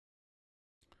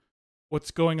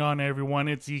What's going on, everyone?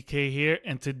 It's EK here,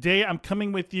 and today I'm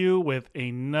coming with you with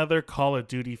another Call of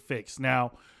Duty fix.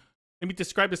 Now, let me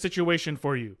describe the situation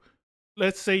for you.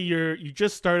 Let's say you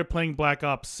just started playing Black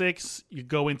Ops 6, you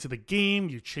go into the game,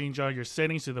 you change all your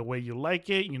settings to the way you like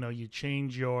it, you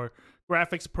change your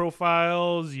graphics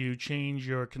profiles, you change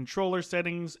your controller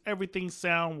settings, everything,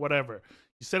 sound, whatever.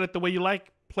 You set it the way you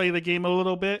like, play the game a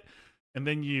little bit, and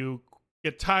then you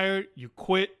get tired, you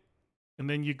quit, and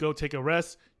then you go take a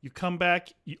rest, you come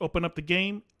back, you open up the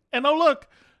game, and oh look,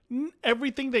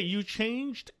 everything that you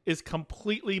changed is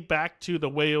completely back to the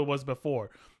way it was before.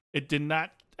 It did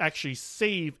not actually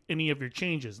save any of your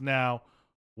changes. Now,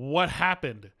 what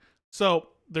happened? So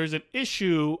there's an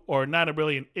issue, or not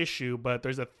really an issue, but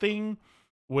there's a thing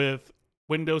with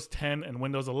Windows 10 and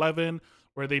Windows 11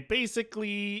 where they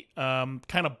basically kind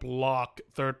of block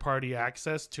third-party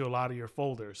access to a lot of your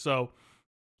folders. So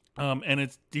and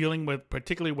it's dealing with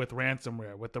particularly with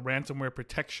ransomware, with the ransomware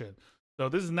protection. So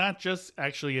this is not just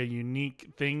actually a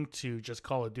unique thing to just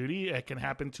Call of Duty. It can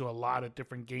happen to a lot of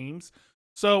different games.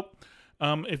 So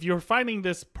if you're finding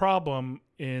this problem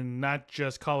in not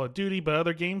just Call of Duty, but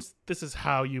other games, this is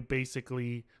how you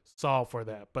basically solve for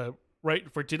that. But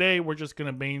right for today, we're just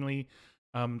going to mainly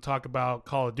talk about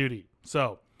Call of Duty.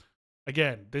 So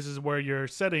again, this is where your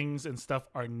settings and stuff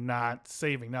are not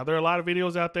saving. Now, there are a lot of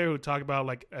videos out there who talk about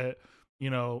like,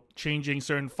 changing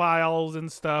certain files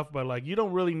and stuff, but like you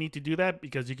don't really need to do that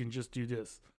because you can just do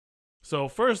this. So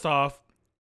first off,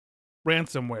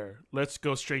 ransomware. Let's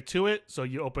go straight to it. So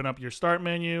you open up your start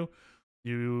menu,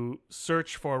 you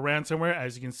search for ransomware.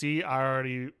 As you can see,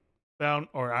 I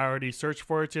already searched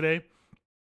for it today.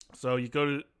 So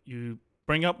you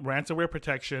bring up ransomware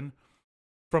protection.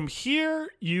 From here,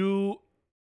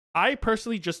 I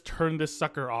personally just turn this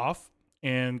sucker off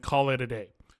and call it a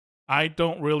day. I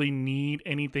don't really need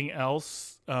anything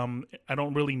else. I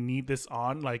don't really need this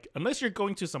on, like, unless you're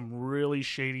going to some really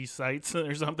shady sites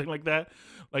or something like that.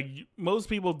 Like, most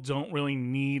people don't really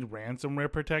need ransomware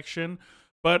protection.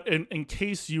 But in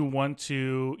case you want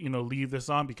to, leave this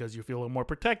on because you feel a little more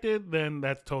protected, then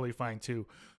that's totally fine too.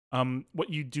 What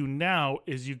you do now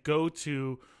is you go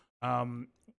to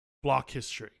block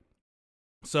history.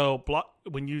 So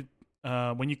when you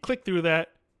click through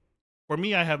that, for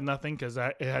me, I have nothing because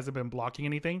it hasn't been blocking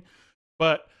anything.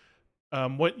 But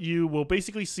what you will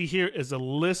basically see here is a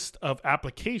list of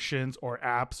applications or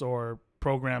apps or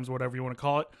programs, whatever you want to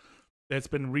call it, that's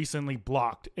been recently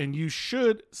blocked. And you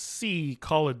should see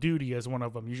Call of Duty as one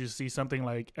of them. You should see something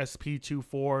like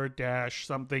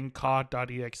sp24-something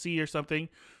cod.exe or something,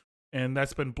 and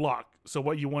that's been blocked. So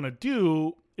what you want to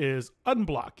do is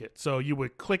unblock it. So you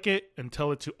would click it and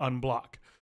tell it to unblock.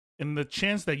 In the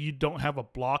chance that you don't have a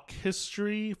block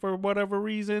history for whatever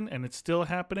reason and it's still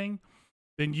happening,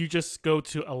 then you just go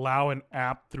to allow an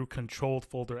app through controlled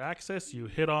folder access. You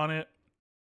hit on it,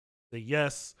 say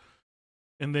yes,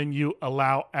 and then you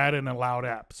add an allowed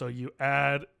app. So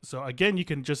so again, you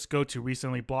can just go to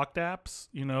recently blocked apps,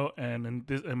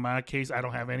 and in my case, I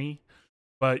don't have any,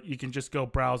 but you can just go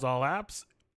browse all apps,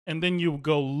 and then you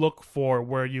go look for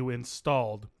where you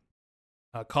installed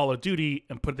Call of Duty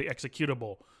and put the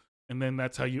executable. And then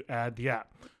that's how you add the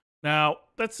app. Now,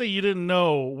 let's say you didn't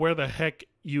know where the heck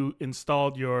you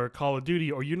installed your Call of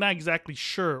Duty, or you're not exactly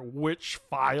sure which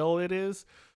file it is,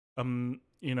 in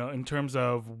terms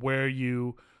of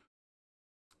which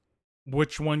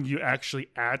one you actually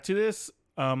add to this.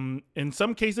 In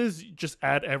some cases, just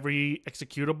add every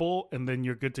executable and then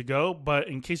you're good to go. But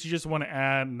in case you just want to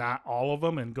add not all of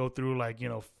them and go through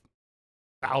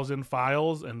 1,000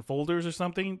 files and folders or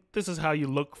something, this is how you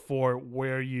look for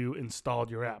where you installed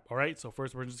your app. All right, so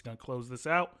first we're just going to close this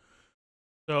out.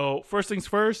 So first things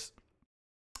first,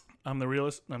 I'm the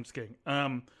realist. No, I'm just kidding.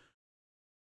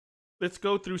 Let's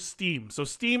go through Steam. So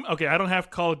Steam, okay, I don't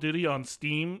have Call of Duty on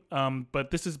Steam,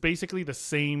 but this is basically the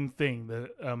same thing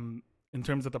in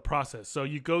terms of the process. So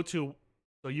you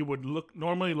would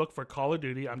normally look for Call of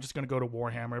Duty. I'm just going to go to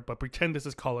Warhammer, but pretend this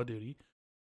is Call of Duty.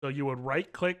 So you would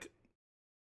right click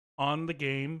on the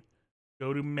game,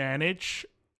 go to manage,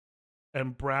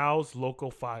 and browse local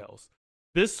files.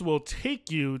 This will take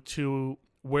you to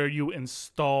where you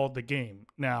installed the game.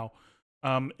 Now,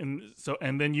 and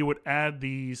then you would add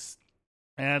the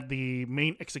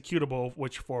main executable,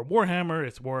 which for Warhammer,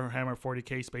 it's Warhammer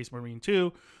 40k Space Marine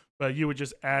 2, but you would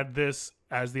just add this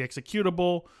as the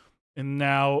executable, and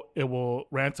now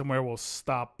ransomware will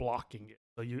stop blocking it.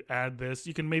 So you add this.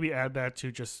 You can maybe add that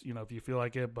to just, if you feel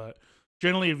like it, but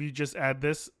generally, if you just add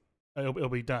this, it'll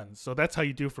be done. So that's how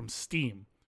you do from Steam.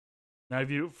 Now,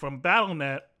 from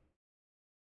Battle.net,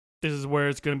 this is where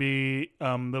it's going to be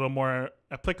a little more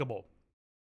applicable.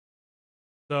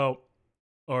 So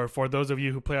or for those of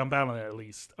you who play on BNET at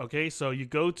least. Okay, so you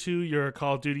go to your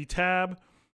Call of Duty tab,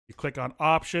 you click on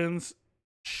Options,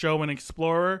 Show and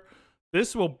Explorer.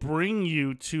 This will bring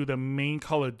you to the main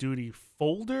Call of Duty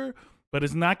folder, but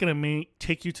it's not going to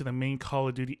take you to the main Call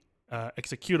of Duty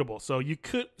executable. So you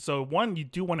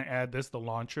do want to add this, the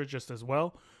launcher, just as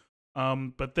well.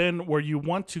 But then where you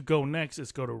want to go next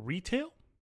is go to Retail,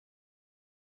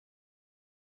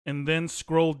 and then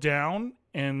scroll down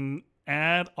and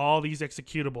add all these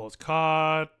executables.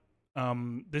 COD.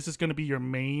 This is going to be your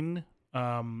main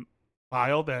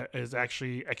file that is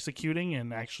actually executing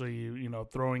and actually,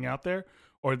 throwing out there,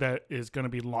 or that is going to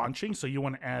be launching. So you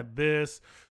want to add this.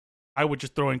 I would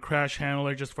just throw in Crash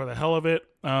Handler just for the hell of it,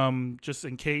 just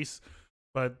in case.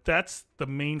 But that's the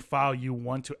main file you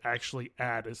want to actually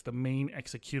add. Is the main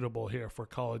executable here for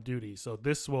Call of Duty. So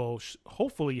this will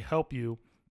hopefully help you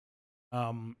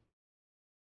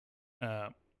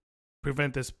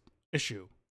prevent this issue.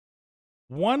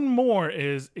 One more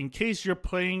is in case you're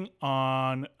playing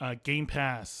on Game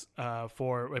Pass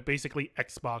for basically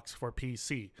Xbox for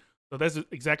PC. So that's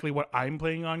exactly what I'm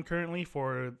playing on currently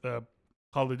for the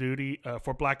Call of Duty,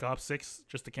 for Black Ops 6,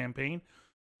 just the campaign.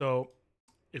 So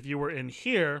if you were in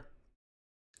here,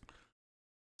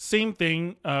 same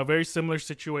thing, very similar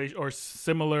situation or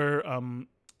similar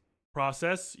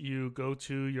process. You go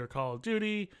to your Call of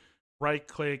Duty, right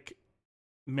click,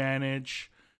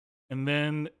 manage, and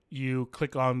then you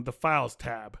click on the Files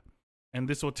tab. And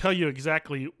this will tell you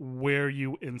exactly where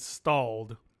you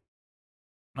installed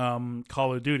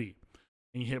Call of Duty.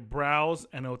 And you hit Browse,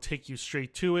 and it'll take you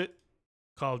straight to it.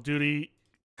 Call of Duty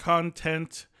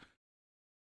content.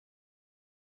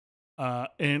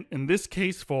 And in this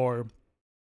case, for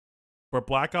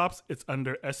Black Ops, it's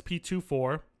under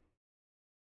SP24.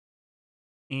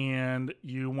 And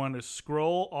you want to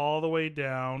scroll all the way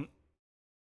down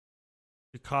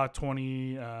to COD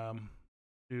 20 to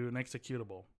an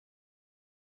executable.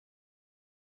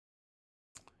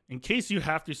 In case you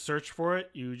have to search for it,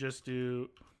 you just do,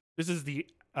 this is the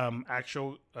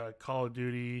actual Call of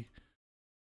Duty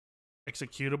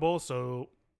executable. So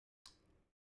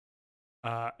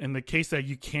in the case that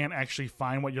you can't actually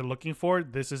find what you're looking for,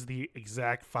 this is the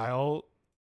exact file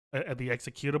at the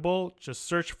executable. Just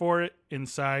search for it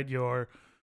inside your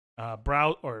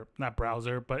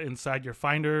inside your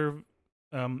Finder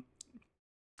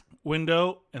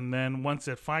window, and then once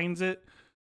it finds it,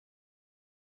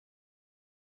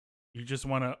 you just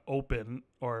want to open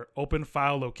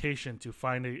file location to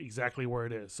find exactly where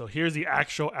it is. So here's the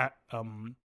actual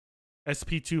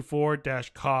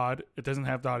SP24-COD. It doesn't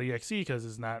have .exe because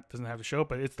doesn't have to show,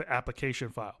 but it's the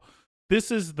application file.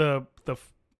 This is the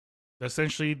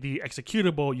essentially the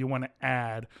executable you want to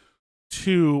add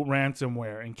to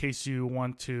ransomware in case you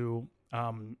want to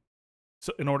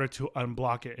so in order to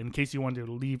unblock it, in case you want to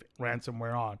leave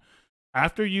ransomware on.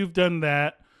 After you've done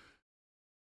that,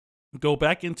 go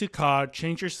back into COD,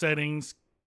 change your settings,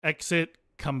 exit,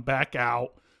 come back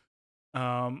out,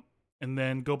 and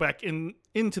then go back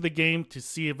into the game to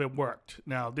see if it worked.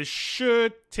 Now, this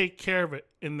should take care of it.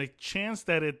 In the chance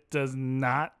that it does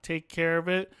not take care of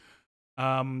it,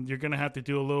 you're going to have to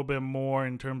do a little bit more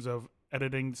in terms of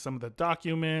editing some of the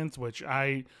documents, which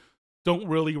I don't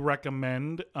really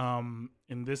recommend. In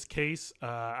this case,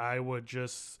 I would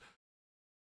just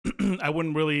I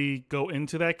wouldn't really go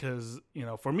into that because,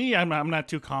 for me, I'm not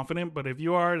too confident. But if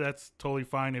you are, that's totally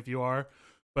fine if you are.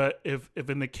 But if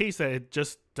in the case that it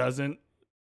just doesn't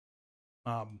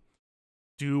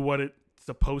do what it's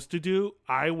supposed to do,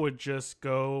 I would just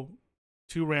go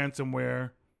to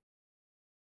ransomware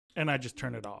and I just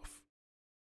turn it off.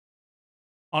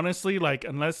 Honestly,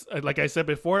 unless, like I said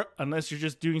before, unless you're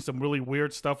just doing some really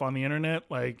weird stuff on the internet,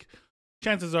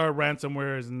 chances are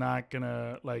ransomware is not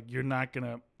gonna,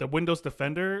 the Windows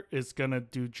Defender is gonna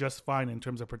do just fine in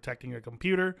terms of protecting your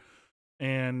computer,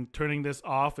 and turning this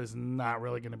off is not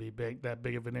really gonna be that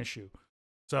big of an issue.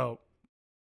 So,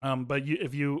 but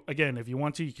if you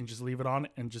want to, you can just leave it on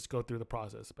and just go through the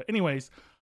process. But anyways,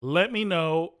 let me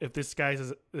know if this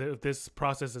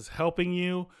process is helping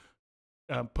you.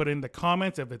 Put in the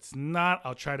comments. If it's not,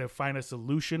 I'll try to find a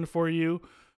solution for you.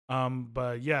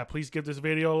 But yeah, please give this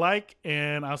video a like,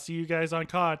 and I'll see you guys on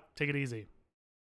COD. Take it easy.